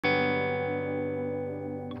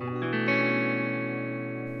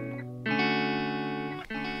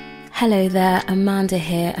Hello there, Amanda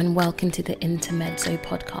here, and welcome to the Intermezzo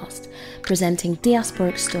Podcast, presenting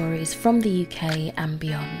diasporic stories from the UK and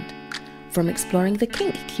beyond. From exploring the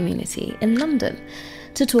kink community in London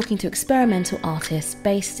to talking to experimental artists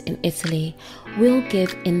based in Italy, we'll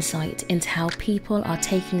give insight into how people are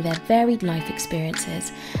taking their varied life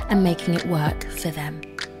experiences and making it work for them.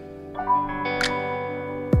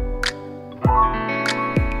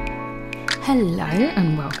 Hello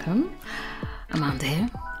and welcome. Amanda here.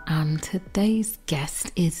 And today's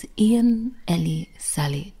guest is Elly,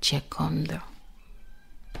 Ssali, Kiggundu.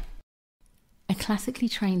 A classically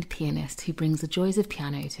trained pianist who brings the joys of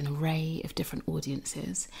piano to an array of different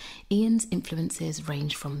audiences, Ian's influences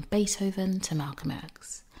range from Beethoven to Malcolm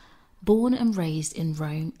X. Born and raised in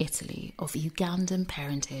Rome, Italy, of Ugandan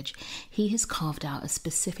parentage, he has carved out a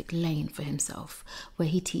specific lane for himself where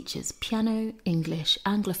he teaches piano, English,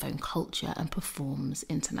 Anglophone culture and performs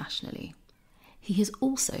internationally. He has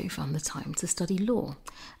also found the time to study law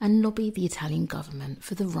and lobby the Italian government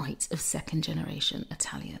for the rights of second-generation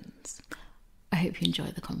Italians. I hope you enjoy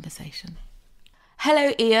the conversation.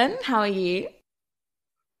 Hello, Ian. How are you?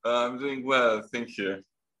 I'm doing well, thank you.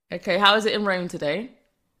 Okay, how is it in Rome today?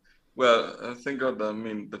 Well, thank God,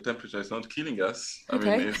 the temperature is not killing us.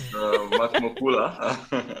 Okay. It's much more cooler,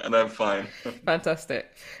 and I'm fine.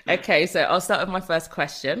 Fantastic. Okay, so I'll start with my first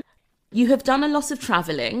question. You have done a lot of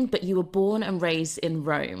travelling, but you were born and raised in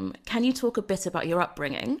Rome. Can you talk a bit about your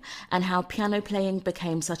upbringing and how piano playing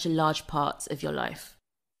became such a large part of your life?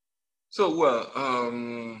 So,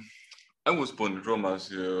 I was born in Rome,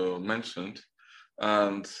 as you mentioned,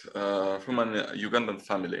 and from an Ugandan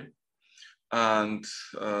family. And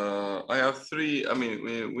I have three,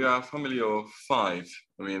 we are a family of five.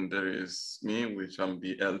 There is me, which I'm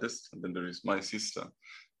the eldest, and then there is my sister,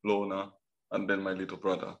 Lorna, and then my little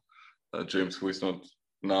brother, James, who is not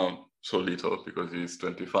now so little because he's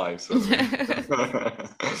 25. So the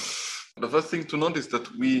first thing to notice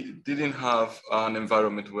that we didn't have an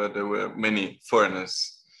environment where there were many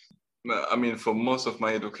foreigners. For most of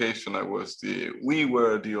my education, we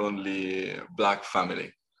were the only Black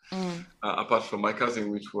family. Apart from my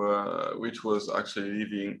cousin, which was actually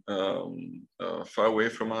living far away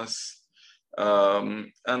from us.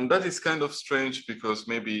 And that is kind of strange because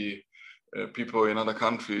maybe people in other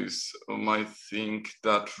countries might think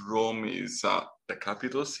that Rome is the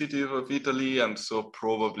capital city of Italy, and so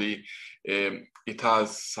probably it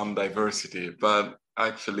has some diversity, but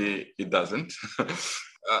actually it doesn't.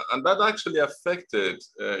 And that actually affected,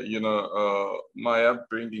 my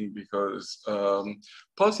upbringing because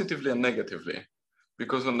positively and negatively.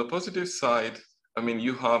 Because on the positive side,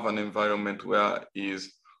 you have an environment where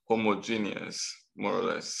is homogeneous, more or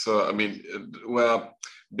less. So, where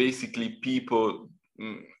basically people,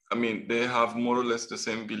 they have more or less the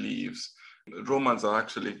same beliefs. Romans are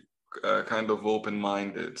actually kind of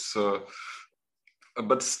open-minded. So,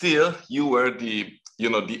 but still, you were the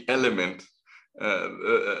element,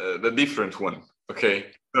 the different one.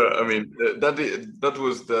 Okay. That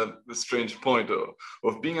was the strange point of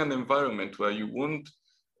being an environment where you want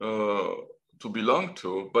to belong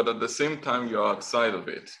to, but at the same time you're outside of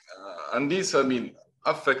it. And this,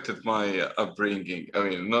 affected my upbringing.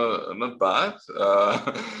 Not bad,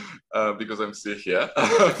 because I'm still here.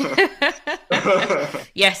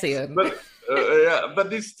 Yes, Ian. But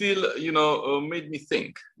this still, made me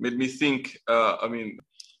think.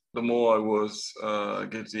 The more I was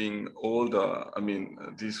getting older,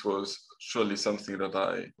 this was surely something that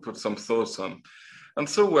I put some thoughts on. And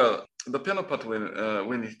so, the piano part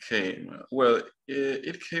when it came,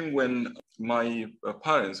 it came when my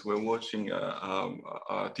parents were watching a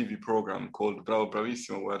TV program called Bravo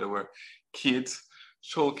Bravissimo, where there were kids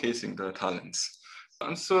showcasing their talents.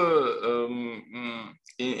 And so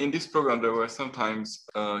in this program, there were sometimes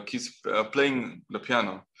kids playing the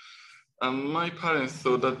piano. And my parents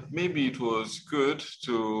thought that maybe it was good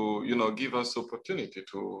to, give us opportunity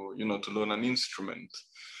to learn an instrument.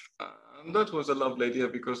 And that was a lovely idea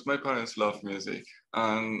because my parents love music,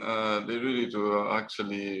 and they really do.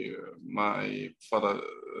 Actually, my father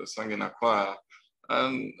sang in a choir,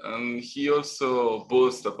 and he also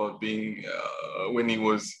boasts about being, when he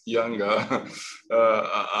was younger,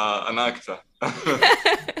 an actor.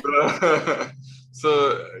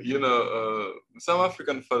 So, some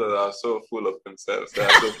African fathers are so full of themselves. They're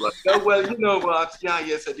just like, oh, well, you know what? Yeah,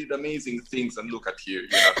 yes, I did amazing things, and look at you.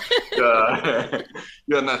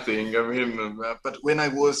 You're nothing. But when I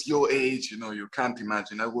was your age, you can't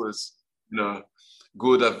imagine. I was,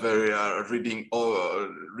 good at reading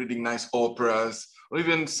nice operas, or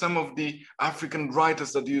even some of the African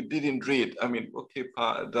writers that you didn't read. Okay,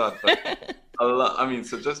 Dad, but a lot. I mean,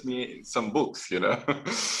 suggest me some books,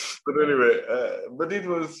 But anyway, but it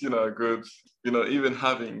was, good, even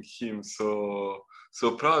having him so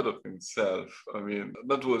proud of himself. I mean,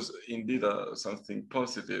 that was indeed something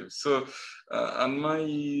positive. So, and my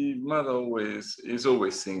mother is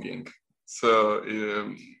always singing. So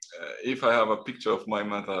if I have a picture of my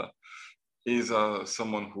mother, is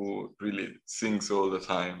someone who really sings all the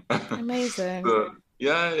time. Amazing. So,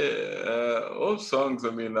 yeah, all songs. I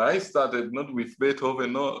mean, I started not with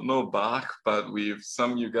Beethoven, no Bach, but with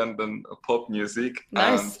some Ugandan pop music.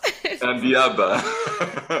 Nice. And the ABBA.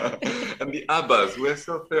 And the ABBAs were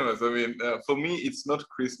so famous. I mean, for me, it's not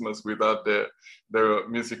Christmas without the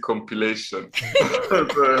music compilation.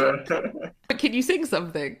 Can you sing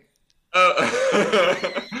something?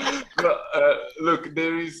 Look,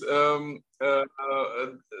 there is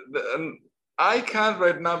I can't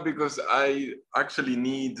right now because I actually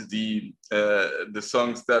need the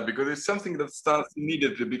songs there, because it's something that starts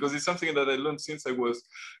immediately, because it's something that I learned since I was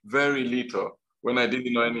very little, when I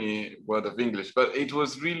didn't know any word of English. But it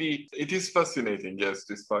is fascinating, yes,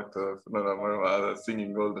 this fact of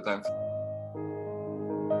singing all the time.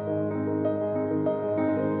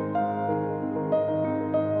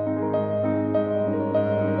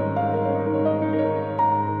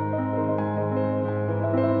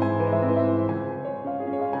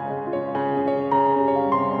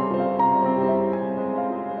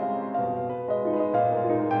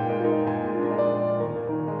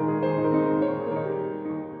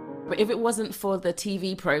 But if it wasn't for the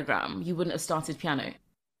TV program, you wouldn't have started piano.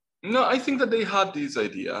 No, I think that they had this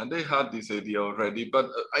idea. They had this idea already, but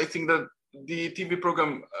I think that the TV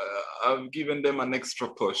program have given them an extra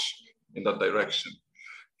push in that direction.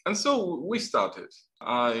 And so we started.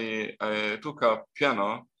 I took up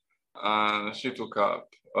piano, and she took up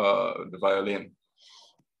the violin.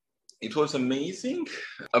 It was amazing.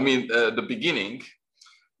 I mean, the beginning.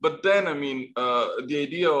 But then, I mean, the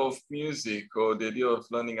idea of music or the idea of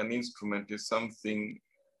learning an instrument is something,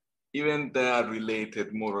 even they are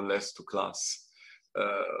related more or less to class,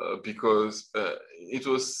 because it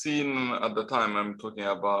was seen at the time, I'm talking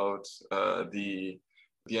about the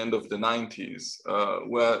end of the 90s,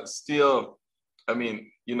 where still, I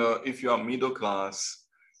mean, if you are middle class,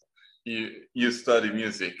 you study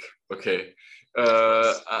music, okay?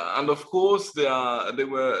 And of course, they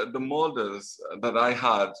were the models that I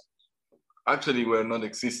had actually were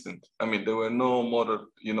non-existent. I mean, there were no model,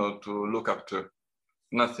 to look up to,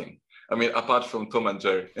 nothing. I mean, apart from Tom and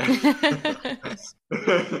Jerry. I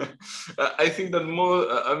think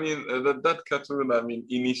that that cartoon,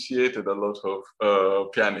 initiated a lot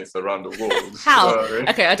of pianists around the world. How?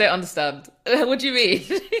 Okay, I don't understand. What do you mean?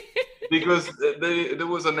 Because there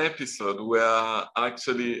was an episode where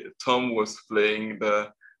actually Tom was playing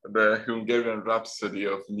the Hungarian Rhapsody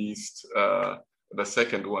of Liszt, the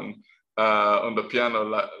second one, on the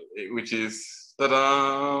piano, which is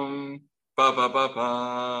ta-dam,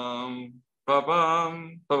 ba-ba-ba-bam,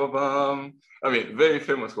 ba-bam, ba-ba-bam. I mean, very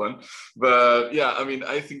famous one. But yeah, I mean,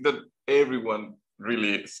 I think that everyone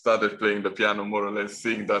really started playing the piano more or less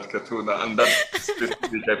seeing that cartoon and that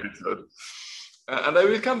specific episode. And I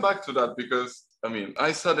will come back to that because, I mean,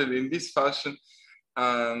 I started in this fashion,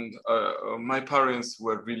 and my parents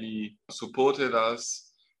were really supported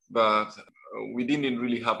us, but we didn't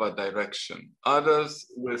really have a direction. Others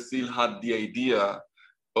still had the idea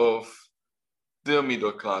of the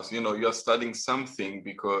middle class. You're studying something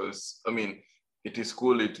because, I mean, it is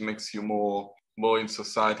cool. It makes you more in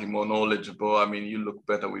society, more knowledgeable. I mean, you look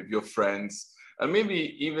better with your friends. And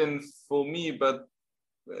maybe even for me, but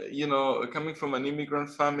coming from an immigrant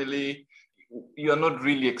family, you are not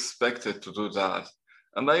really expected to do that.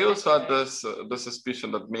 And I also had the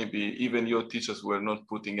suspicion that maybe even your teachers were not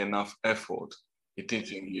putting enough effort in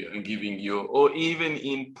teaching you and giving you, or even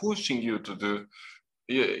in pushing you to do,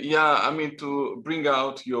 to bring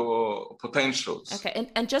out your potentials. Okay,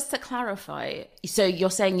 and just to clarify, so you're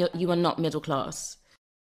saying you are not middle class?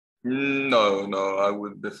 No, I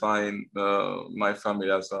would define my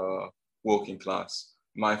family as a working class.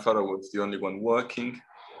 My father was the only one working,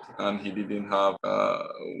 and he didn't have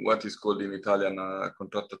what is called in Italian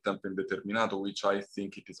contratto a tempo indeterminato, which I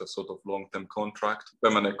think it is a sort of long-term contract,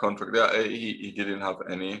 permanent contract. Yeah, he didn't have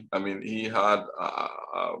any. I mean, he had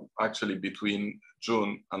actually between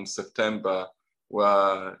June and September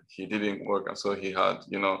where he didn't work, and so he had,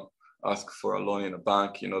 asked for a loan in a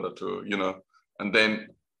bank in order to, and then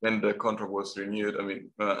when the contract was renewed, I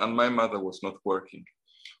mean, and my mother was not working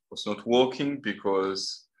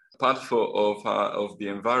because part of the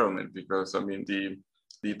environment, because I mean the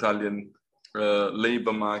Italian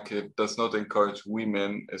labor market does not encourage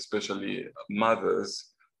women, especially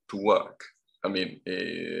mothers, to work. I mean,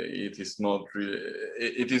 it is not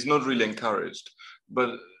really encouraged.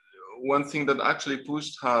 But one thing that actually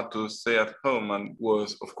pushed her to stay at home and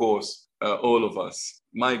was, of course, all of us.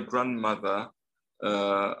 My grandmother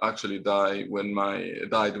actually died when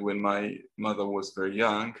my mother was very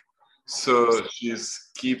young. So she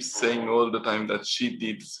keeps saying all the time that she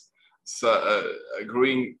did. So,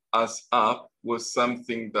 growing us up was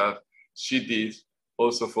something that she did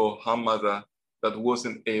also for her mother that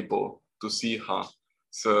wasn't able to see her.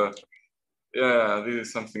 So yeah, this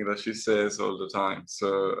is something that she says all the time.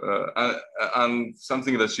 So and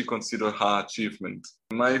something that she considers her achievement.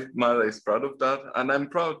 My mother is proud of that, and I'm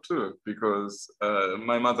proud too, because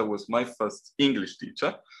my mother was my first English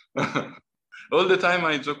teacher. All the time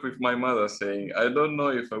I joke with my mother saying, I don't know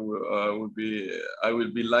if I will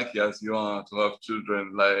be lucky as you are to have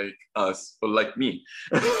children like us or like me.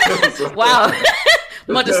 So, wow.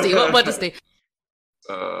 Modesty, what modesty?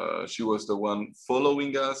 She was the one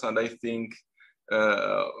following us, and I think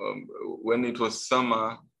when it was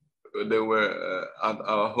summer, they were at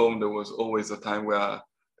our home. There was always a time where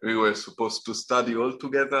we were supposed to study all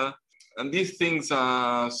together, and these things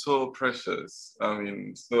are so precious. I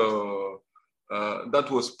mean, so that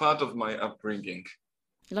was part of my upbringing.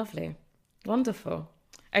 Lovely, wonderful.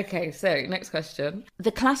 Okay, so next question.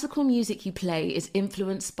 The classical music you play is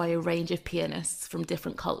influenced by a range of pianists from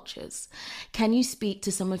different cultures. Can you speak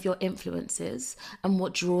to some of your influences and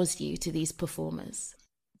what draws you to these performers?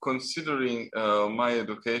 Considering my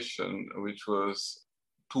education, which was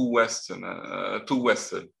too Western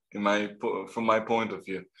from my point of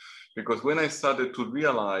view, because when I started to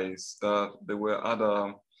realize that there were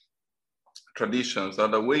other traditions,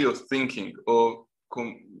 other way of thinking, or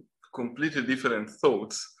completely different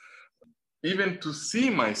thoughts, even to see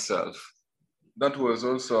myself, that was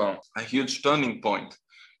also a huge turning point,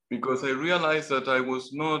 because I realized that I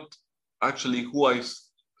was not actually who I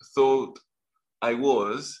thought I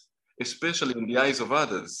was, especially in the eyes of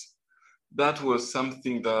others. That was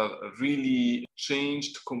something that really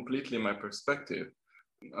changed completely my perspective.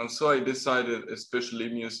 And so I decided, especially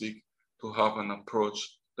music, to have an approach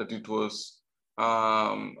that it was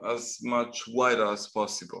as much wider as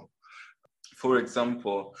possible. For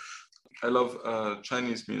example, I love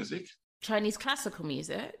Chinese music. Chinese classical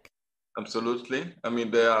music? Absolutely. I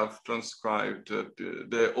mean, they have transcribed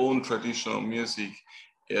their own traditional music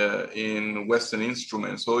in Western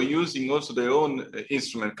instruments, or using also their own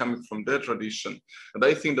instrument coming from their tradition. And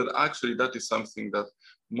I think that actually that is something that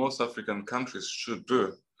most African countries should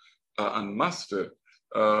do and must do.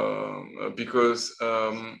 Because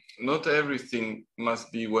not everything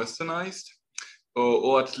must be Westernized,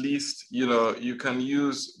 or at least, you can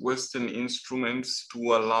use Western instruments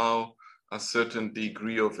to allow a certain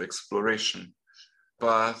degree of exploration.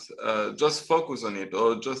 But just focus on it,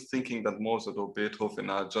 or just thinking that Mozart or Beethoven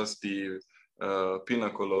are just the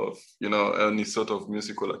pinnacle of, any sort of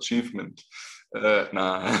musical achievement.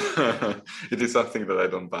 Nah, it is something that I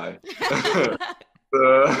don't buy.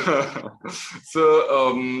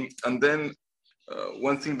 And then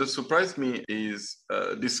one thing that surprised me is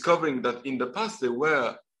discovering that in the past there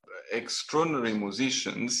were extraordinary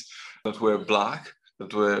musicians that were Black,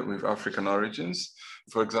 that were with African origins.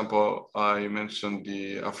 For example, I mentioned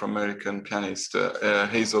the Afro-American pianist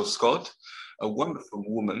Hazel Scott, a wonderful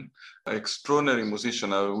woman, an extraordinary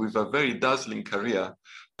musician with a very dazzling career.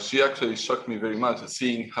 She actually shocked me very much,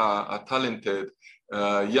 seeing her, a talented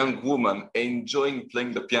young woman, enjoying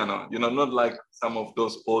playing the piano. Not like some of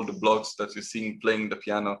those old blocks that you see playing the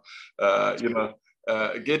piano.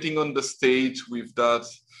 Getting on the stage with that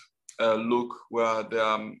look where they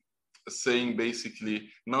are saying basically,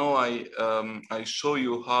 now I show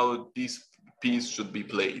you how this piece should be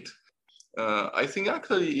played. I think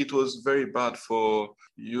actually it was very bad for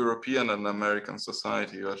European and American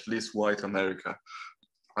society, or at least white America,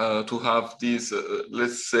 to have this,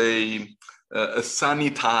 let's say, a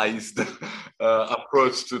sanitized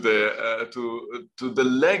approach to the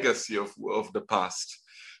legacy of the past.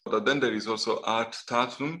 But then there is also Art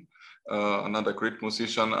Tatum, another great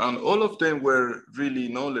musician, and all of them were really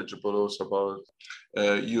knowledgeable also about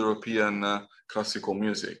European classical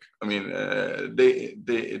music. I mean,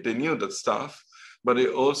 they knew that stuff, but they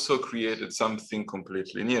also created something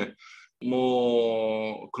completely new,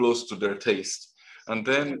 more close to their taste. And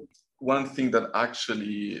then one thing that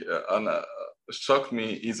actually shocked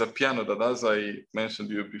me is a piano that, as I mentioned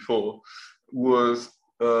to you before, was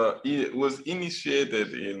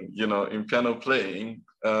initiated in piano playing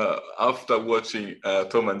after watching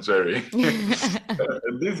Tom and Jerry.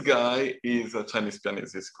 This guy is a Chinese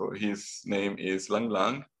pianist. His name is Lang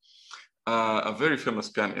Lang, a very famous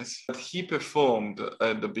pianist. He performed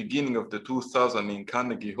at the beginning of the 2000 in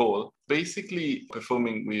Carnegie Hall, basically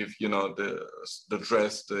performing with, the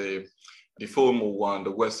dress, the formal one,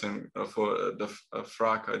 the Western, for the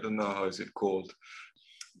frack, I don't know how is it called.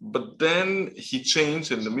 But then he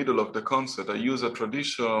changed in the middle of the concert. I used a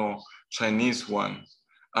traditional Chinese one,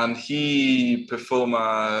 and he performed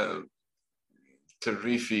a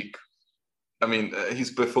terrific,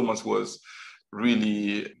 his performance was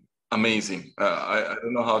really amazing. I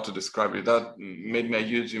don't know how to describe it. That made me a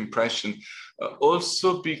huge impression.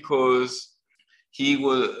 Also because he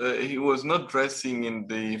was not dressing in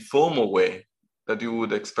the formal way that you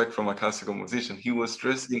would expect from a classical musician. He was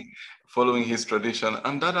dressing following his tradition,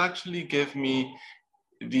 and that actually gave me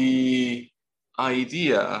the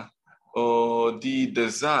idea or the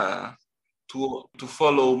desire to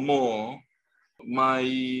follow more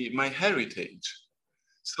my heritage.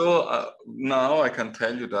 So now I can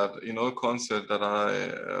tell you that concert that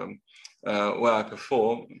where I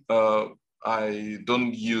perform, I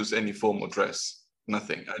don't use any formal dress,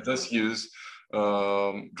 nothing. I just use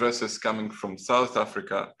dresses coming from South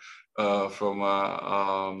Africa, from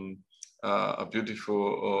a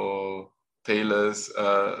beautiful tailors.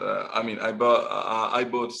 I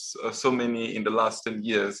bought so many in the last 10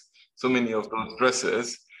 years, so many of those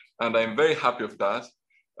dresses, and I'm very happy with that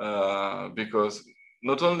because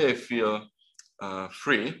not only I feel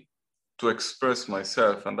free to express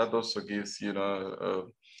myself, and that also gives,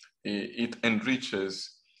 it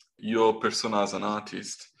enriches your persona as an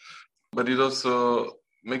artist, but it also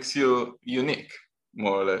makes you unique,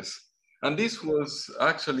 more or less. And this was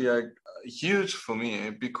actually huge for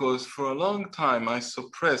me because for a long time I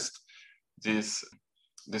suppressed this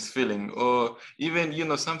feeling, or even,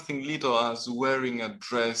 something little as wearing a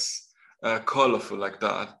dress colorful like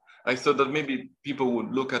that. I thought that maybe people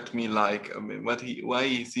would look at me like, why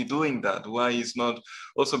is he doing that? Why is not?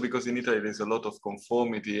 Also because in Italy there's a lot of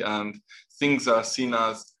conformity and things are seen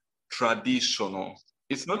as traditional.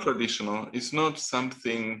 It's not traditional. It's not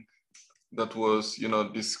something that was,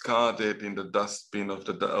 discarded in the dustbin of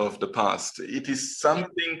the past. It is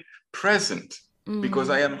something present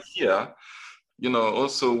because I am here.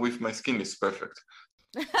 Also with my skin is perfect.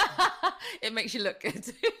 It makes you look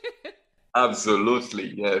good.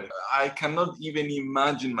 Absolutely, yeah. I cannot even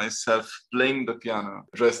imagine myself playing the piano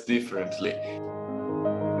dressed differently.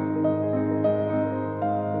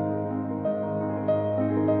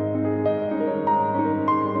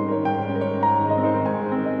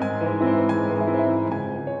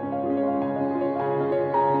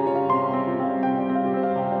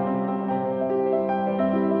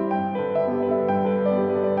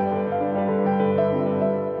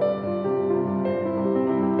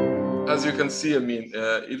 As you can see,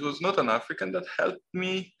 it was not an African that helped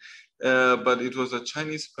me, but it was a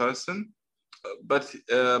Chinese person. But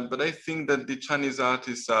I think that the Chinese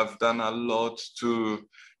artists have done a lot to,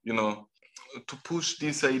 to push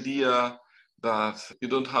this idea that you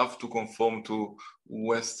don't have to conform to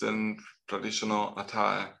Western traditional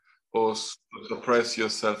attire or suppress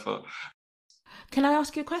yourself. Can I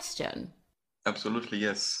ask you a question? Absolutely,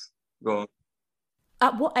 yes. Go on.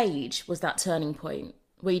 At what age was that turning point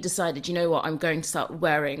where you decided, you know what, I'm going to start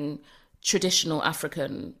wearing traditional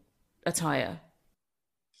African attire?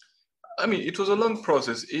 It was a long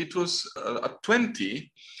process. It was at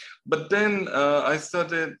 20, but then I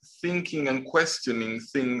started thinking and questioning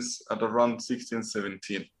things at around 16,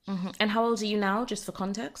 17. Mm-hmm. And how old are you now, just for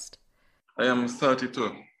context? I am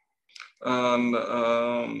 32. And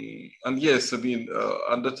yes, at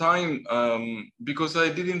the time, because I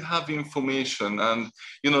didn't have information, and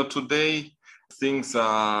today things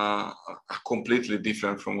are completely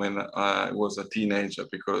different from when I was a teenager,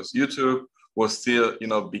 because YouTube was still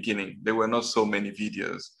beginning. There were not so many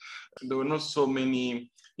videos, there were not so many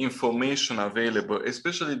information available,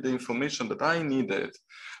 especially the information that I needed.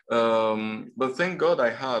 But thank God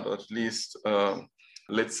I had at least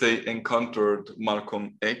let's say encountered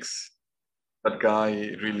Malcolm X. That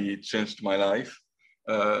guy really changed my life.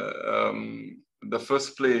 The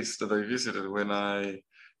first place that I visited when I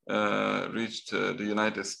reached the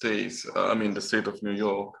United States, the state of New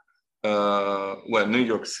York, New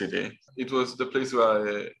York City, it was the place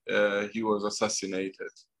where he was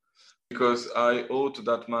assassinated. Because I owe to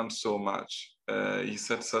that man so much. He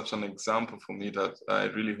set such an example for me that I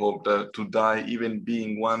really hope that to die even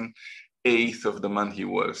being 1/8 of the man he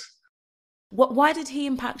was. Why did he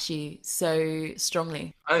impact you so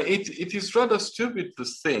strongly? It is rather stupid to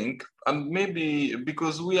think, and maybe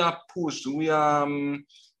because we are pushed,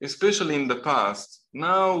 especially in the past.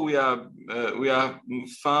 Now we are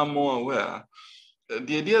far more aware.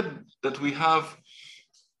 The idea that we have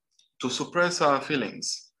to suppress our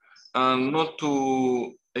feelings and not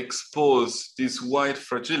to expose this white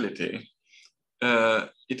fragility.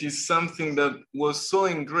 It is something that was so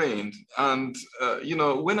ingrained. And,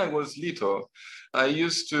 when I was little, I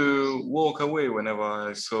used to walk away whenever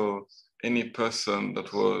I saw any person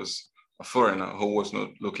that was a foreigner who was not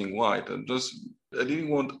looking white. I didn't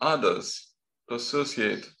want others to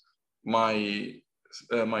associate myself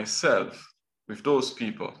with those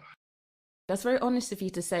people. That's very honest of you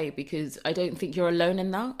to say, because I don't think you're alone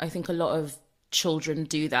in that. I think a lot of children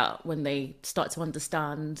do that when they start to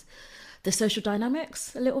understand the social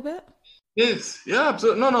dynamics a little bit. Yes, yeah,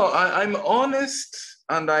 absolutely. No, I'm honest,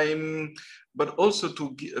 but also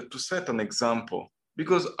to set an example,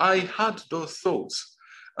 because I had those thoughts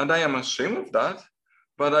and I am ashamed of that,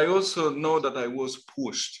 but I also know that I was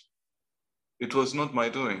pushed. It was not my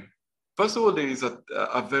doing. First of all, there is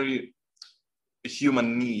a very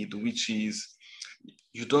human need, which is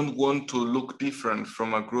you don't want to look different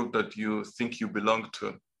from a group that you think you belong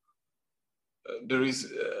to. There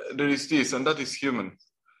is this, and that is human.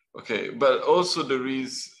 Okay, but also there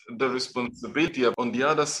is the responsibility on the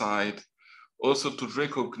other side, also to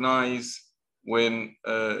recognize when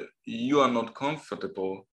you are not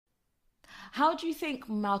comfortable. How do you think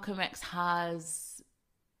Malcolm X has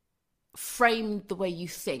framed the way you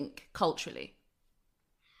think culturally?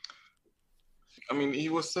 I mean, he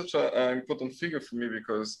was such an important figure for me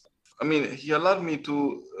because, he allowed me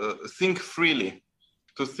to think freely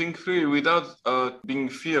without being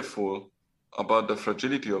fearful about the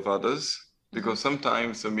fragility of others. Because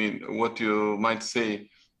sometimes, what you might say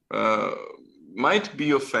might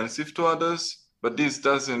be offensive to others, but this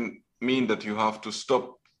doesn't mean that you have to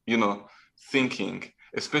stop, thinking,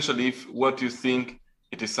 especially if what you think,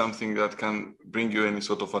 it is something that can bring you any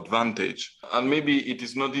sort of advantage. And maybe it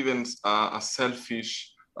is not even a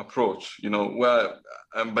selfish approach, where,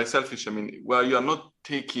 by selfish, where you are not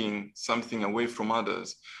taking something away from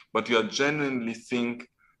others, but you are genuinely think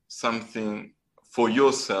something for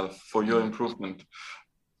yourself, for your improvement.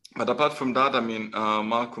 But apart from that,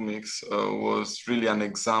 Malcolm X was really an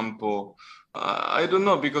example. I don't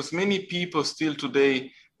know, because many people still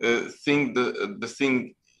today think the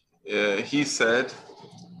thing he said,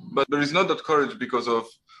 but there is not that courage because of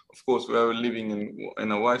course, we are living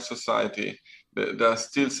in a white society. There are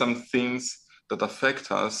still some things that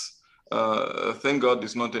affect us. Thank God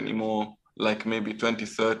it's not anymore like maybe 20,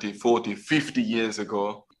 30, 40, 50 years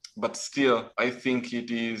ago. But still, I think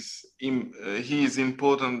he is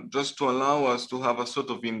important just to allow us to have a sort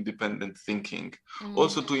of independent thinking.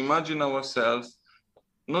 Also to imagine ourselves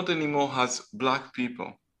not anymore as Black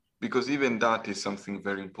people, because even that is something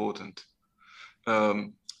very important.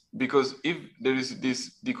 Because if there is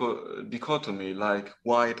this dichotomy like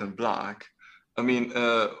white and Black,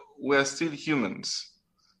 we're still humans.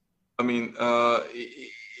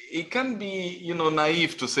 It can be,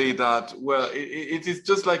 naive to say that, well, it is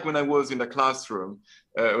just like when I was in the classroom,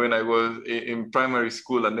 when I was in primary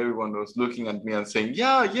school and everyone was looking at me and saying,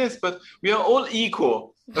 yeah, yes, but we are all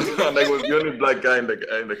equal. And I was the only Black guy in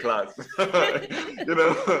the class.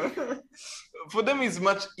 For them, it's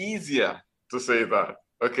much easier to say that.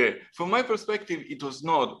 Okay, from my perspective, it was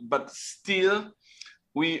not, but still,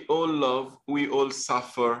 we all love, we all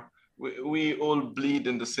suffer, we all bleed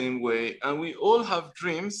in the same way, and we all have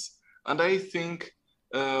dreams. And I think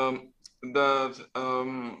that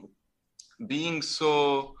being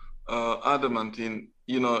so adamant in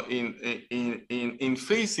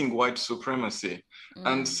facing white supremacy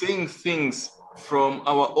and saying things from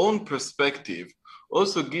our own perspective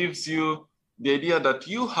also gives you the idea that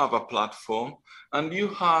you have a platform and you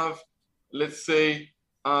have, let's say,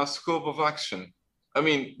 a scope of action.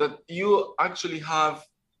 That you actually have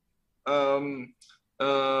a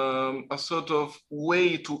sort of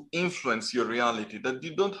way to influence your reality, that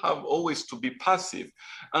you don't have always to be passive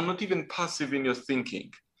and not even passive in your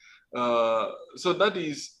thinking. So that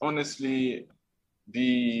is honestly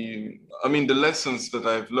the lessons that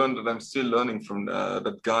I've learned, that I'm still learning from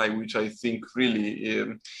that guy, which I think really,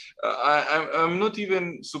 I'm not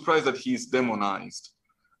even surprised that he's demonized.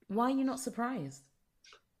 Why are you not surprised?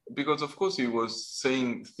 Because of course he was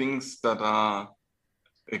saying things that are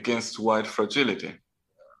against white fragility.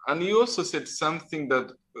 And he also said something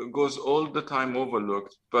that goes all the time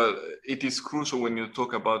overlooked, but it is crucial when you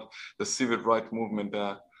talk about the civil rights movement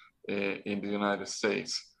in the United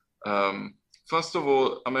States. First of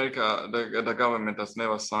all, America, the government has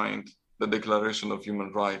never signed the Declaration of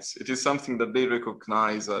Human Rights. It is something that they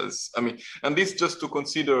recognize as, and this just to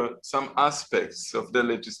consider some aspects of the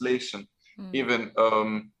legislation, even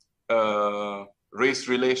race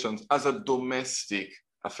relations as a domestic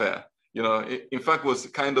affair. You know, it, in fact, was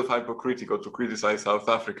kind of hypocritical to criticize South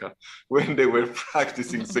Africa when they were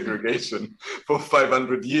practicing segregation for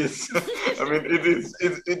 500 years. I mean,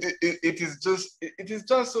 it is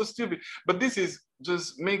just so stupid. But this is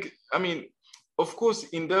just of course,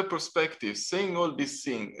 in their perspective, saying all these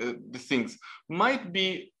the things might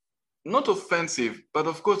be not offensive, but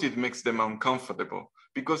of course it makes them uncomfortable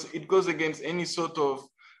because it goes against any sort of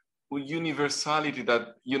universality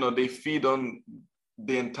that, you know, they feed on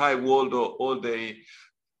the entire world or all the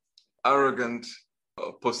arrogant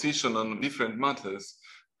position on different matters.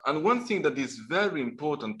 And one thing that is very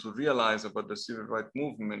important to realize about the civil rights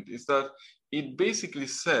movement is that it basically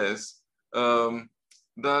says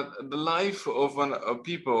that the life of a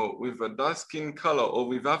people with a dark skin color or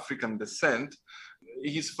with African descent,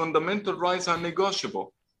 his fundamental rights are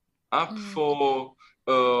negotiable up for,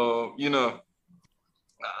 you know,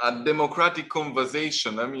 a democratic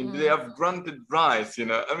conversation. I mean, they have granted rights, you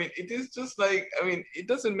know. I mean, it is just like, I mean, it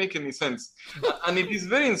doesn't make any sense. And it is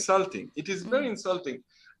very insulting. It is very insulting.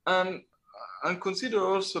 And consider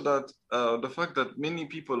also that the fact that many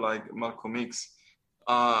people like Malcolm X,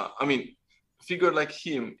 I mean, figure like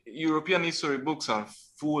him, European history books are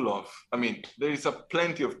full of. I mean, there is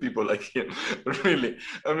plenty of people like him, really.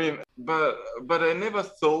 I mean, but I never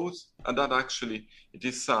thought, and that actually, it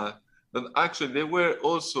is sad, that actually there were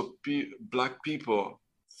also Black people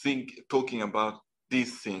talking about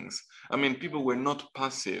these things. I mean, people were not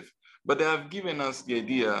passive, but they have given us the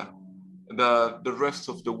idea that the rest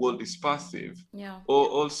of the world is passive, or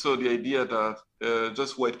also the idea that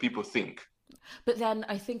just white people think. But then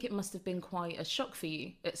I think it must have been quite a shock for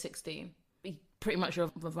you at 16. Pretty much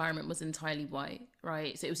your environment was entirely white,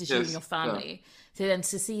 right? So it was just you and your family. Yeah. So then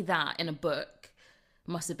to see that in a book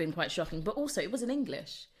must have been quite shocking. But also it was in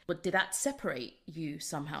English. But did that separate you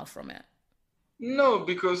somehow from it? No,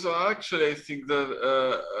 because actually I think that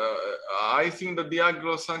the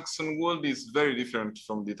Anglo-Saxon world is very different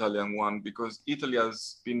from the Italian one, because Italy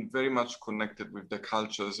has been very much connected with the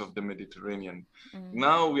cultures of the Mediterranean.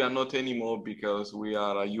 Now we are not anymore because we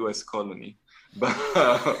are a US colony. But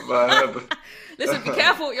listen, be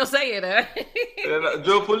careful what you're saying, eh?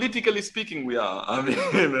 Geopolitically speaking, we are. I mean,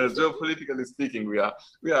 geopolitically speaking, we are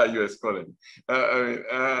a US colony.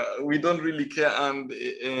 We don't really care, and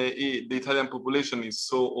the Italian population is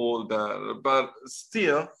so old. But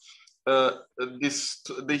still,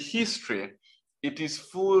 the history, it is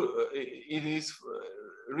full. It is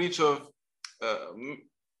rich of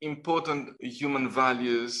important human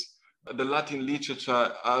values. The Latin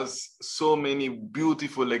literature has so many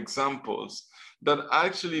beautiful examples that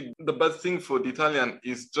actually the bad thing for the Italian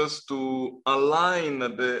is just to align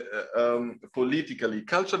the politically,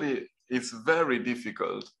 culturally, it's very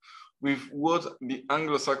difficult with what the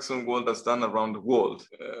Anglo-Saxon world has done around the world.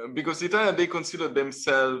 Because Italian, they consider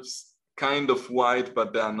themselves kind of white,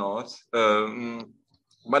 but they are not.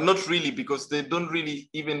 But not really, because they don't really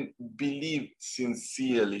even believe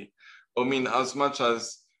sincerely. I mean, as much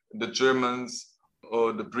as the Germans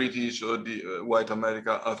or the British or the white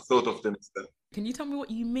America are thought of themselves. Can you tell me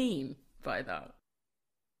what you mean by that?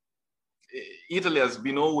 Italy has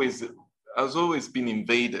always been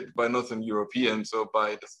invaded by Northern Europeans or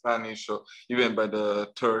by the Spanish or even by the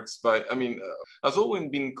Turks. Has always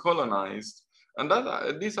been colonized, and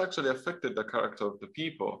this actually affected the character of the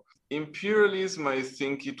people. Imperialism, I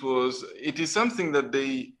think it is something that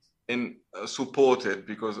they supported,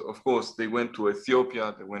 because of course they went to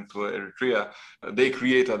Ethiopia, they went to Eritrea, they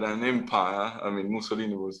created an empire. I mean,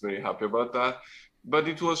 Mussolini was very happy about that, but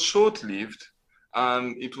it was short-lived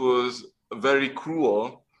and it was very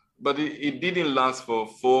cruel, but it didn't last for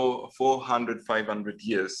 400, 500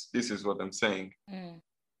 years. This is what I'm saying.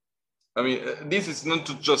 I mean, this is not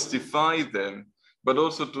to justify them, but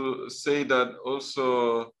also to say that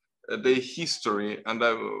also the history, and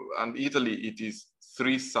Italy, it is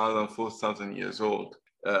 3,000, 4,000 years old.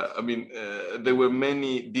 There were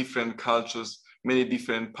many different cultures, many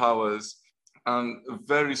different powers, and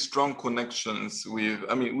very strong connections with.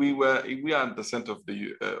 We are at the center of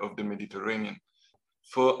the Mediterranean.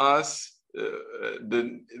 For us, there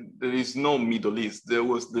is no Middle East. There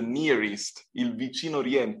was the Near East, Il Vicino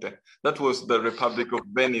Oriente. That was the Republic of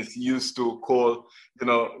Venice used to call,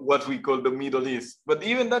 what we call the Middle East. But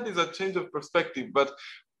even that is a change of perspective. But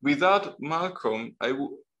without Malcolm, I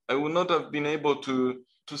would not have been able to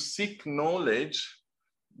seek knowledge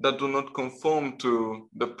that do not conform to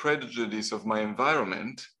the prejudice of my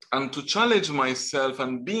environment, and to challenge myself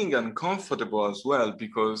and being uncomfortable as well,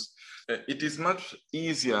 because it is much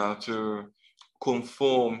easier to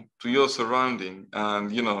conform to your surrounding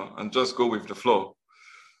and just go with the flow.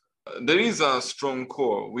 There is a strong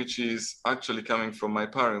core, which is actually coming from my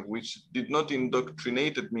parents, which did not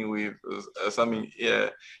indoctrinated me with some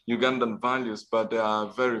Ugandan values, but they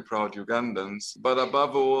are very proud Ugandans. But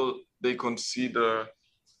above all, they consider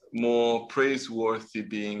more praiseworthy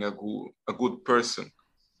being a good person,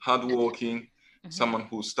 hardworking, someone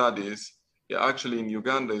who studies. Yeah, actually in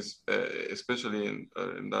Uganda, especially in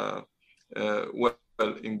the well,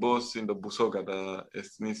 in both in the Busoga, the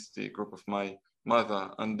ethnicity group of my mother,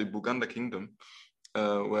 and the Buganda kingdom,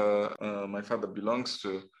 where my father belongs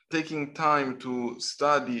to, taking time to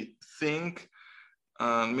study, think,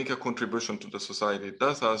 and make a contribution to the society.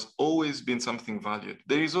 That has always been something valued.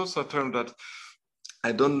 There is also a term that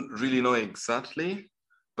I don't really know exactly,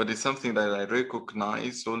 but it's something that I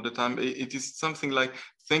recognize all the time. It is something like,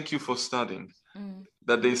 thank you for studying,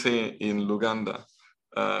 that they say in Luganda,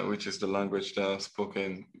 which is the language that is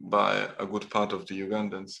spoken by a good part of the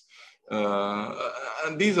Ugandans.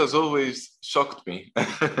 And this has always shocked me, but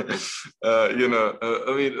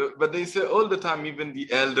they say all the time, even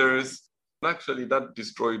the elders, actually that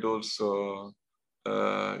destroyed also,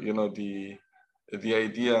 the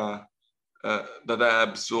idea that I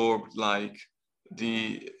absorbed, like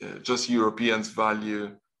just Europeans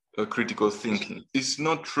value critical thinking. It's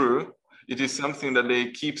not true. It is something that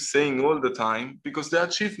they keep saying all the time because their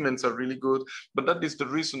achievements are really good. But that is the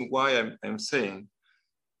reason why I'm saying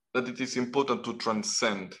that it is important to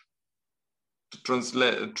transcend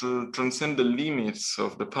the limits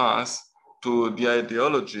of the past to the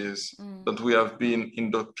ideologies that we have been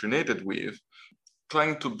indoctrinated with,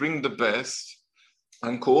 trying to bring the best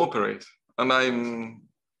and cooperate. And I'm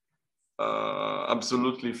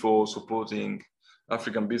absolutely for supporting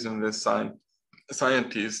African business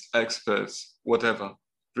scientists, experts, whatever,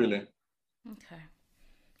 really. Okay,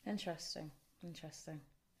 interesting.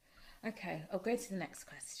 Okay, I'll go to the next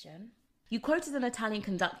question. You quoted an Italian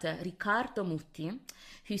conductor, Riccardo Muti,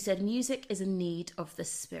 who said music is a need of the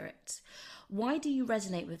spirit. Why do you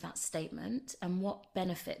resonate with that statement, and what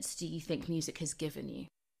benefits do you think music has given you?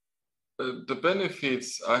 The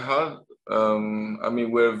benefits I had,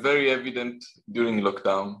 were very evident during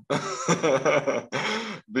lockdown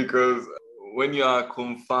because when you are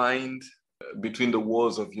confined between the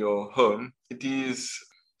walls of your home,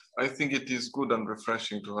 I think it is good and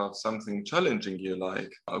refreshing to have something challenging you,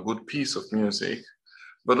 like a good piece of music,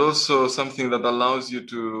 but also something that allows you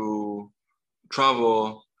to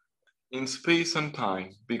travel in space and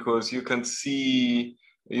time, because you can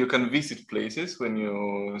visit places when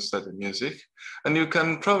you study music, and you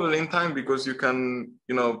can travel in time because you can,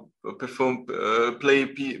 play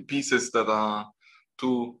pieces that are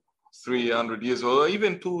 200-300 years old, or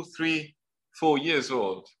even 2-3-4 years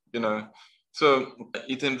old, So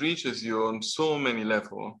it enriches you on so many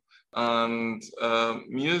levels. And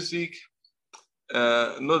music,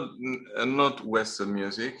 not Western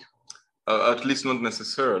music, at least not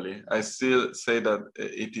necessarily. I still say that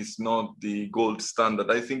it is not the gold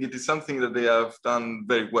standard. I think it is something that they have done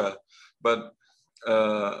very well, but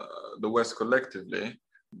the West collectively,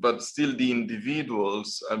 but still the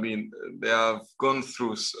individuals, they have gone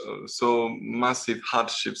through so massive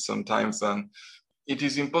hardships sometimes, and it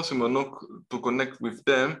is impossible not to connect with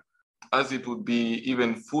them, as it would be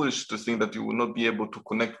even foolish to think that you will not be able to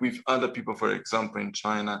connect with other people, for example, in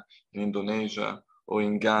China, in Indonesia, or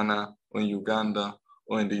in Ghana, or in Uganda,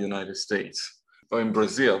 or in the United States, or in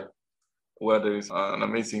Brazil, where there is an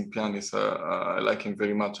amazing pianist. I like him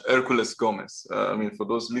very much, Hercules Gomez. For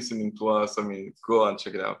those listening to us, go and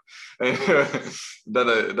check it out.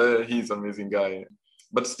 He's an amazing guy.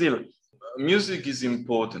 But still, music is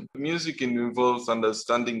important. Music involves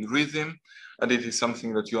understanding rhythm, and it is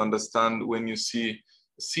something that you understand when you see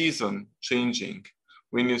season changing,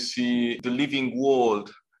 when you see the living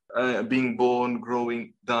world being born,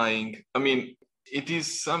 growing, dying. It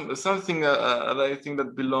is something that I think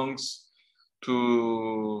that belongs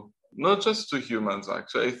to not just to humans,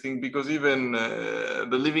 actually. I think because even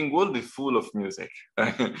the living world is full of music.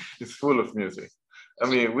 It's full of music.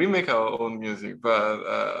 We make our own music, but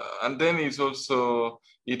and then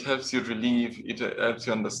it helps you relieve, it helps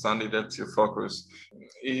you understand, it helps you focus.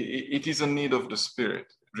 It is a need of the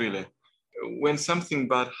spirit, really. When something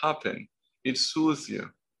bad happens, it soothes you,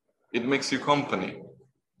 it makes you company.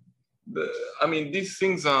 These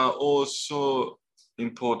things are also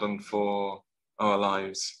important for our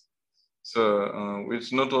lives. So,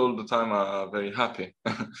 which not all the time are very happy.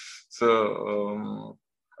 So,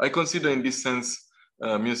 I consider in this sense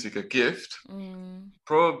music a gift.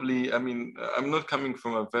 Probably, I'm not coming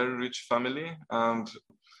from a very rich family, and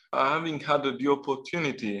having had the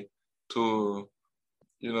opportunity to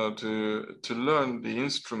to learn the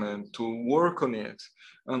instrument, to work on it,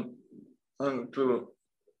 and to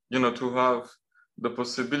have the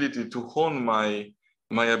possibility to hone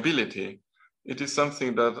my ability. It is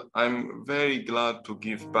something that I'm very glad to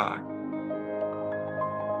give back.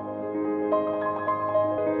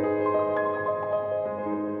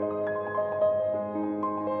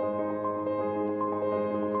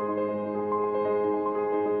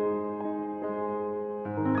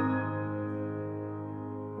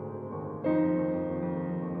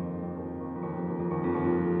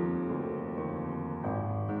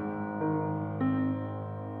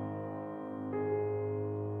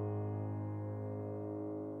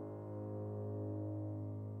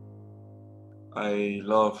 I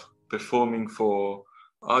love performing for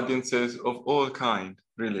audiences of all kind,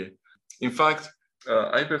 really. In fact,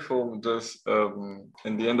 I performed just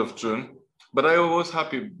in the end of June, but I was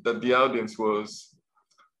happy that the audience was.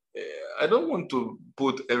 I don't want to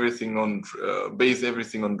put everything on, base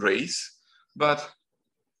everything on race, but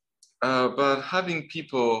having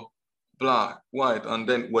people black, white, and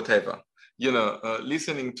then whatever,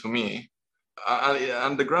 listening to me,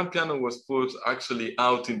 and the grand piano was put actually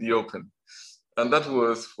out in the open. And that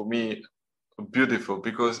was, for me, beautiful,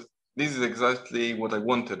 because this is exactly what I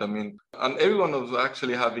wanted. I mean, and everyone was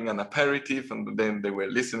actually having an aperitif, and then they were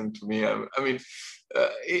listening to me.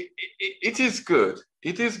 It is good.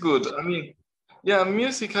 It is good. I mean, yeah,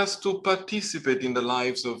 music has to participate in the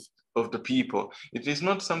lives of the people. It is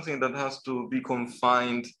not something that has to be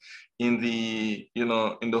confined in the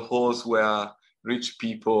halls where rich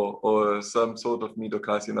people or some sort of middle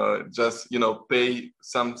class, just, pay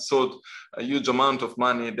some sort, a huge amount of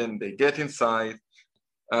money, then they get inside.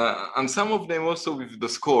 And some of them also with the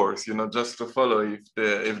scores, just to follow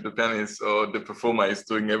if the pianist or the performer is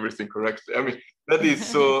doing everything correctly. I mean, that is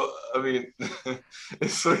so,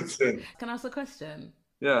 it's so insane. Can I ask a question?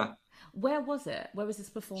 Yeah. Where was it? Where was this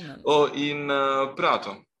performance? Oh, in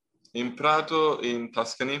Prato. In Prato, in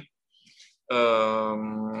Tuscany.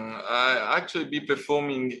 I actually be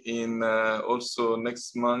performing in also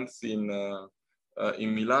next month in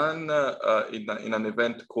Milan in an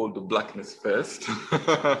event called the Blackness Fest.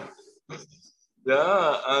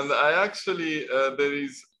 Yeah, and I actually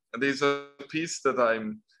there's a piece that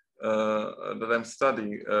I'm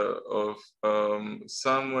studying of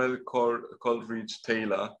Samuel Coleridge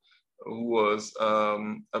Taylor, who was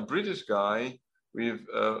a British guy with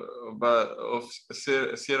of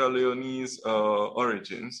Sierra Leone's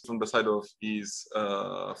origins, from the side of his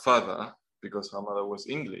father, because her mother was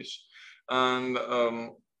English, and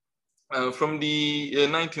from the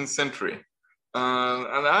 19th century.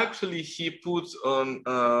 And actually, he put on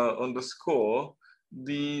the score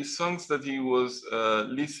the songs that he was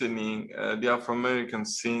listening, the Afro-American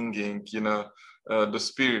singing, the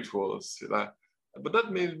spirituals. But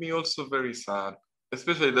that made me also very sad.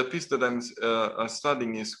 Especially the piece that I'm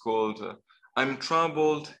studying is called "I'm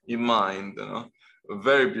Troubled in Mind."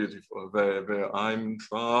 Very beautiful, very, very. I'm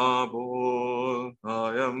troubled,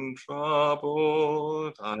 I am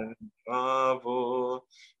troubled, I'm troubled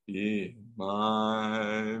in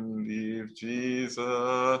mind. If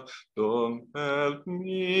Jesus don't help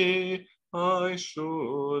me, I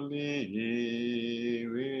surely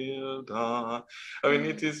will die. I mean,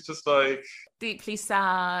 it is just like deeply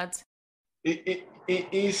sad. It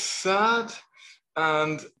is sad,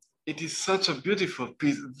 and it is such a beautiful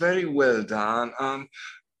piece, very well done. And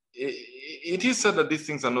it is sad that these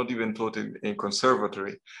things are not even taught in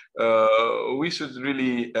conservatory. We should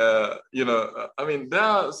really, there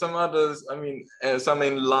are some others, some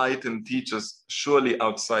enlightened teachers, surely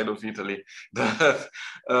outside of Italy, that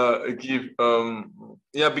give,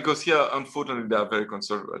 because here, unfortunately, they are very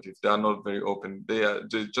conservative. They are not very open. They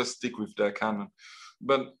just stick with their canon.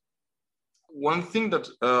 But one thing that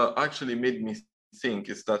actually made me think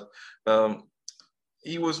is that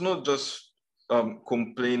he was not just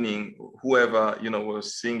complaining, whoever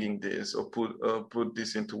was singing this or put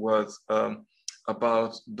this into words,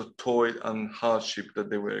 about the toil and hardship that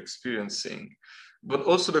they were experiencing, but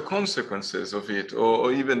also the consequences of it,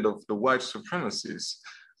 or even the white supremacy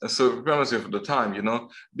of the time.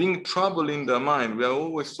 Being troubled in their mind. We are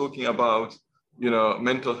always talking about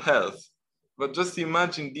mental health. But just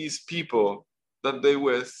imagine these people that they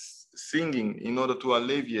were singing in order to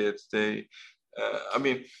alleviate.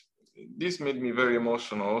 This made me very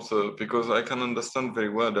emotional also, because I can understand very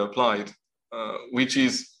well the plight, which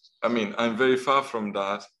is, I'm very far from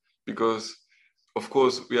that, because of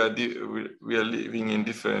course we are living in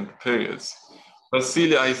different periods. But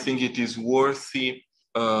still, I think it is worthy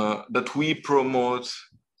that we promote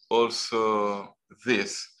also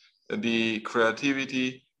this, the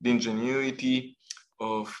creativity, the ingenuity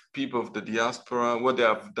of people of the diaspora, what they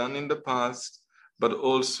have done in the past, but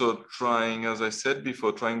also trying, as I said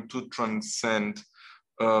before, trying to transcend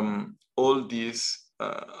all this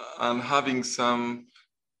and having some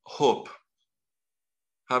hope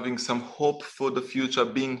for the future,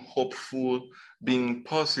 being hopeful, being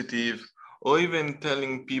positive, or even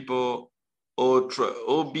telling people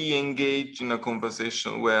or be engaged in a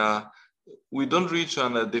conversation where we don't reach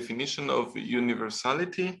on a definition of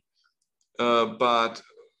universality, but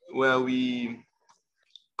where we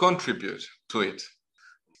contribute to it.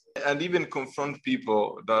 And even confront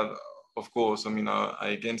people that, of course, are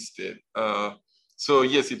against it. So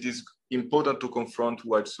yes, it is important to confront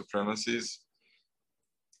white supremacies,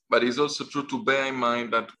 but it's also true to bear in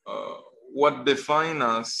mind that what defines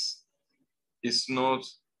us is not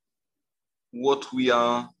what we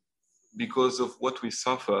are because of what we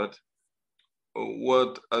suffered or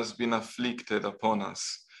what has been afflicted upon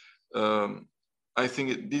us. I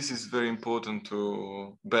think this is very important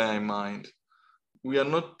to bear in mind. We are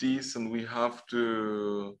not this, and we have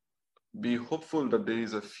to be hopeful that there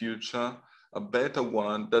is a future, a better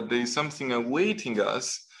one, that there is something awaiting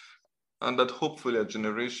us, and that hopefully a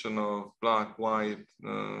generation of black, white,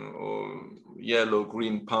 or yellow,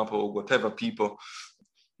 green, purple, whatever people,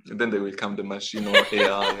 then they will come the machine or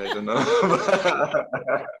AI, I don't know.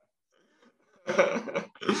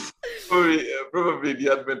 Probably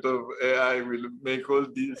the advent of AI will make all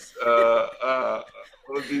these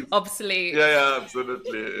obsolete. Yeah,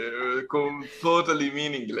 absolutely. Totally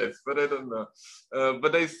meaningless, but I don't know.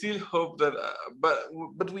 But I still hope that,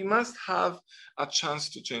 but we must have a chance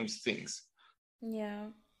to change things. Yeah.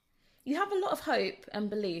 You have a lot of hope and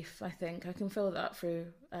belief, I think. I can feel that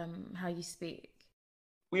through how you speak.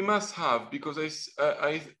 We must have, because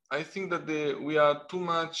I think that we are too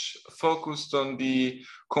much focused on the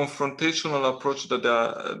confrontational approach that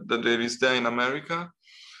there is there in America,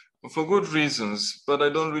 for good reasons, but I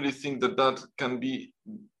don't really think that can be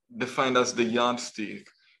defined as the yardstick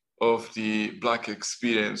of the Black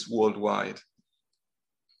experience worldwide.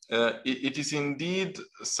 It is indeed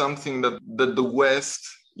something that the West,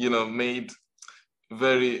 made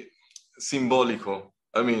very symbolical.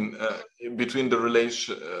 Between the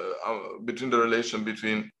relation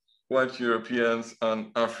between white Europeans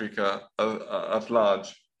and Africa at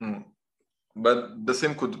large. But the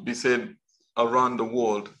same could be said around the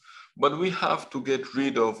world. But we have to get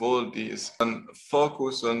rid of all this and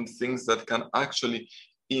focus on things that can actually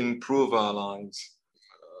improve our lives.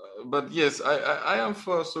 But yes, I am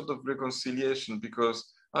for a sort of reconciliation,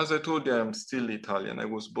 because, as I told you, I'm still Italian. I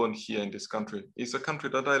was born here in this country. It's a country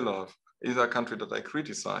that I love. It's a country that I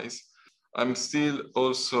criticize. I'm still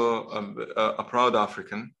also a proud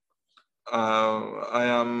African. I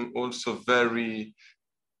am also very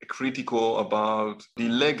critical about the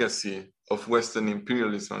legacy of Western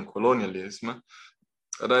imperialism and colonialism.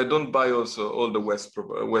 And I don't buy also all the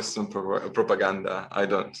Western propaganda. I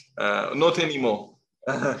don't. Not anymore.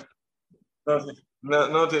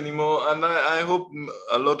 Not anymore. And I hope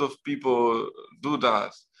a lot of people do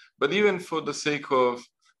that. But even for the sake of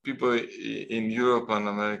people in Europe and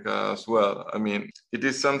America as well, it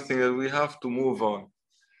is something that we have to move on.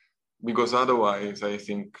 Because otherwise, I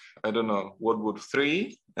think, I don't know, World War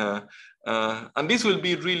III, and this will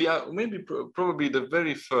be really, probably the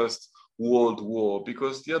very first World War,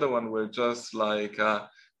 because the other one were just like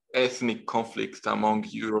ethnic conflict among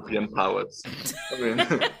European powers.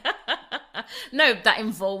 No, that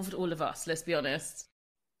involved all of us, let's be honest.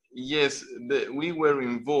 Yes, we were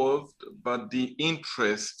involved, but the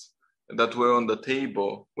interests that were on the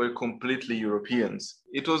table were completely Europeans.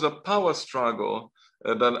 It was a power struggle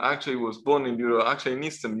that actually was born in Europe, actually in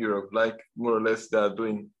Eastern Europe, like more or less they are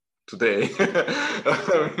doing today.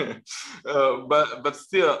 But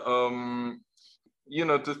still,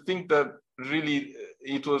 to think that really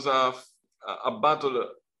it was a battle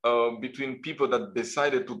between people that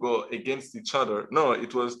decided to go against each other. No,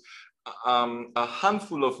 it was a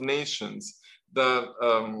handful of nations that,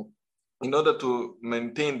 in order to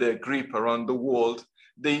maintain their grip around the world,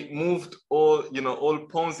 they moved all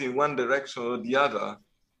pawns in one direction or the other,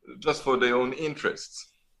 just for their own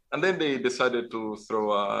interests. And then they decided to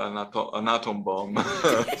throw an atom bomb.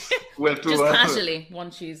 Just casually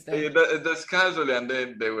one Tuesday. Just casually, and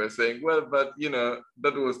then they were saying, well, but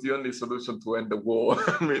that was the only solution to end the war.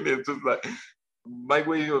 It's just like, my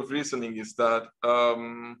way of reasoning is that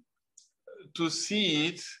to see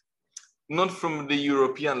it not from the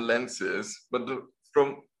European lenses, but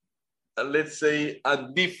from let's say a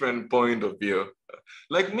different point of view.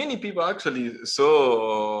 Like many people actually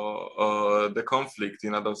saw the conflict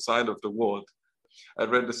in other side of the world. I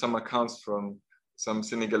read some accounts from some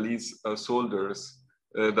Senegalese soldiers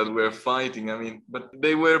that were fighting. I mean, but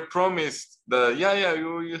they were promised that,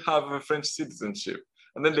 you have a French citizenship.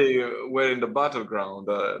 And then they were in the battleground.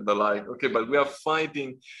 They're like, okay, but we are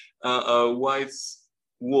fighting a white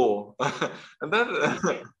war. And that,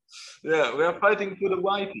 yeah, we are fighting for the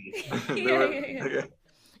whitey. Yeah.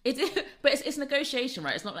 But it's negotiation,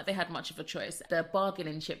 right? It's not like they had much of a choice. The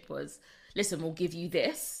bargaining chip was, listen, we'll give you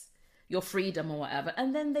this, your freedom or whatever,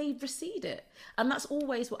 and then they recede it. And that's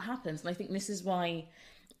always what happens. And I think this is why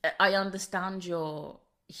I understand your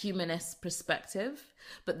humanist perspective,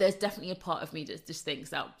 but there's definitely a part of me that just thinks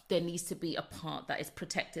that there needs to be a part that is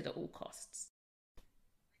protected at all costs.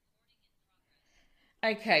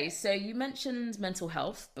 Okay, so you mentioned mental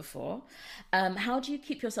health before. How do you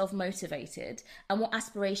keep yourself motivated, and what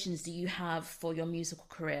aspirations do you have for your musical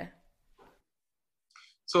career?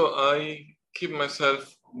 So I keep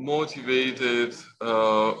myself motivated,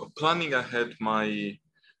 planning ahead my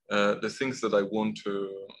the things that I want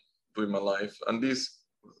to do in my life, and this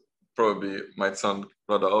probably might sound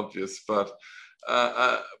rather obvious, but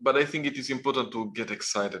I think it is important to get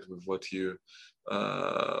excited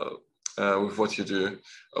uh, with what you do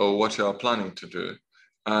or what you are planning to do.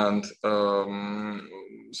 And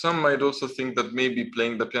some might also think that maybe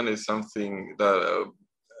playing the piano is something that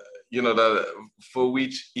that for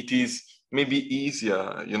which it is maybe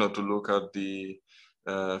easier, to look at the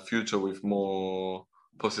future with more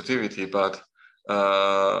positivity, but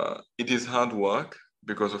it is hard work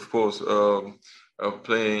because, of course,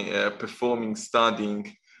 playing, performing,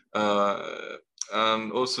 studying, uh,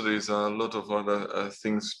 and also there is a lot of other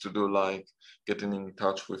things to do, like getting in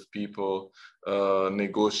touch with people,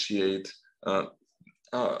 negotiate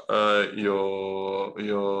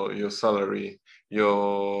your salary,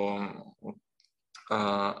 your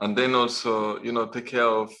and then also take care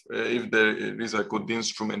of if there is a good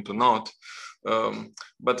instrument or not.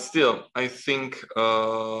 But still, I think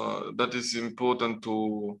that is important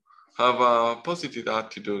to have a positive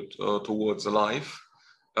attitude towards life,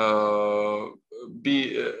 uh,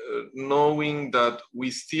 be knowing that we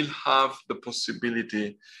still have the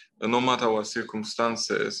possibility, no matter what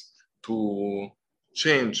circumstances, to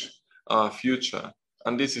change our future.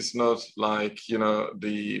 And this is not like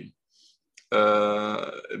the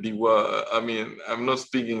word. I mean, I'm not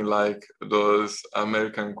speaking like those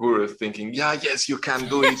American gurus thinking, yeah, yes, you can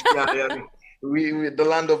do it. Yeah, yeah. We the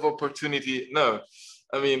land of opportunity. No,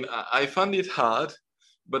 I mean, I found it hard,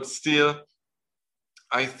 but still,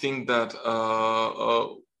 I think that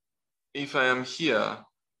if I am here,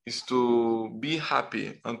 is to be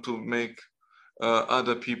happy and to make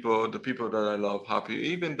other people, the people that I love, happy,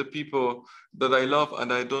 even the people that I love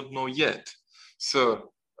and I don't know yet.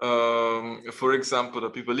 So, for example, the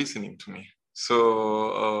people listening to me.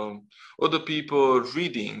 So, other people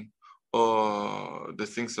reading or the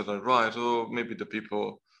things that I write, or maybe the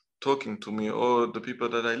people talking to me, or the people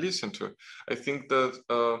that I listen to. I think that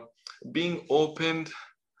being open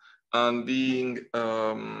and being,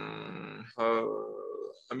 I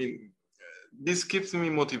mean, this keeps me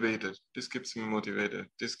motivated. This keeps me motivated.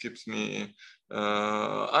 This keeps me.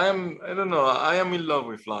 I don't know. I am in love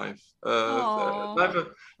with life. Oh,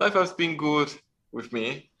 Life has been good with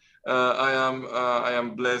me. I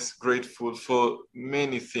am blessed, grateful for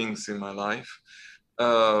many things in my life.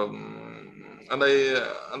 And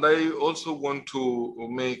I also want to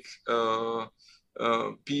make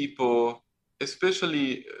people,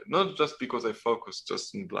 especially not just because I focus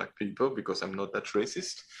just on Black people, because I'm not that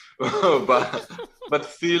racist, but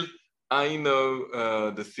still I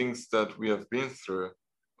know the things that we have been through.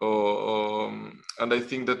 And I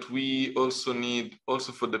think that we also need,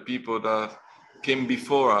 also for the people that came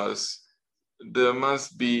before us, there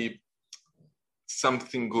must be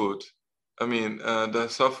something good. I mean, the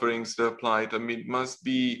sufferings, the plight, I mean, must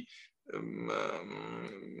be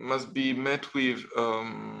met with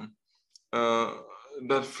uh,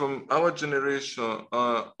 that from our generation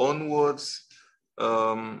onwards,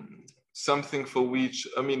 something for which,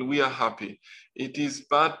 I mean, we are happy. It is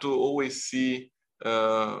bad to always see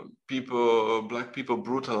people, Black people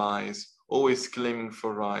brutalized, always claiming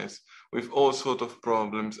for rights with all sort of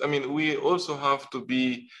problems. I mean, we also have to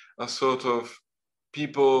be a sort of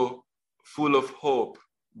people full of hope,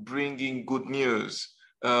 bringing good news,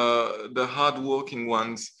 the hardworking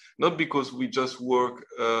ones, not because we just work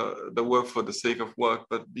the work for the sake of work,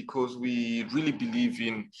 but because we really believe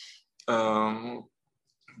in um,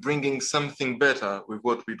 bringing something better with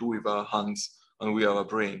what we do with our hands and with our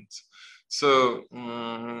brains. So,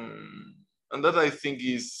 and that I think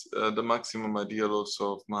is the maximum ideal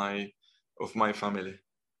also of my family.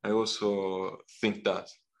 I also think that.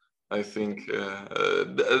 I think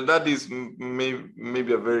that is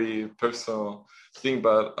maybe a very personal thing,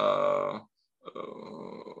 but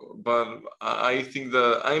I think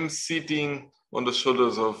that I'm sitting on the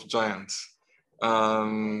shoulders of giants.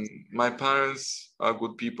 My parents are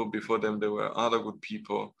good people. Before them, there were other good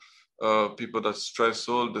people, people that stress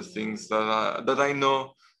all the things that I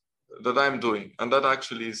know that I'm doing, and that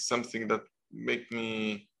actually is something that make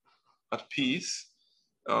me at peace.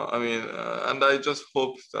 And I just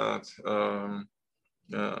hope that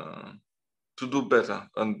to do better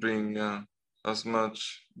and bring as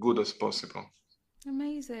much good as possible.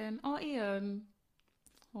 Amazing. Oh, Ian.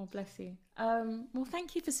 Oh, bless you. Well,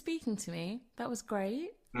 thank you for speaking to me. That was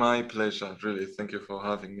great. My pleasure, really. Thank you for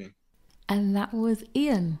having me. And that was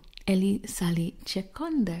Ian, Elly, Ssali,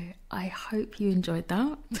 Kiggundu. I hope you enjoyed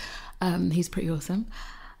that. He's pretty awesome.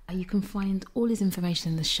 You can find all his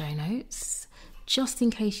information in the show notes. Just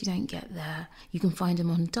in case you don't get there, you can find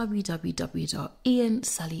him on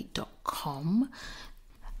www.ianssully.com.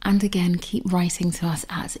 And again, keep writing to us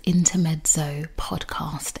at Intermezzo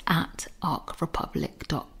Podcast at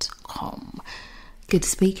arcrepublic.com. Good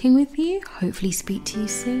speaking with you. Hopefully speak to you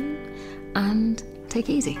soon. And take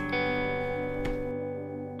it easy.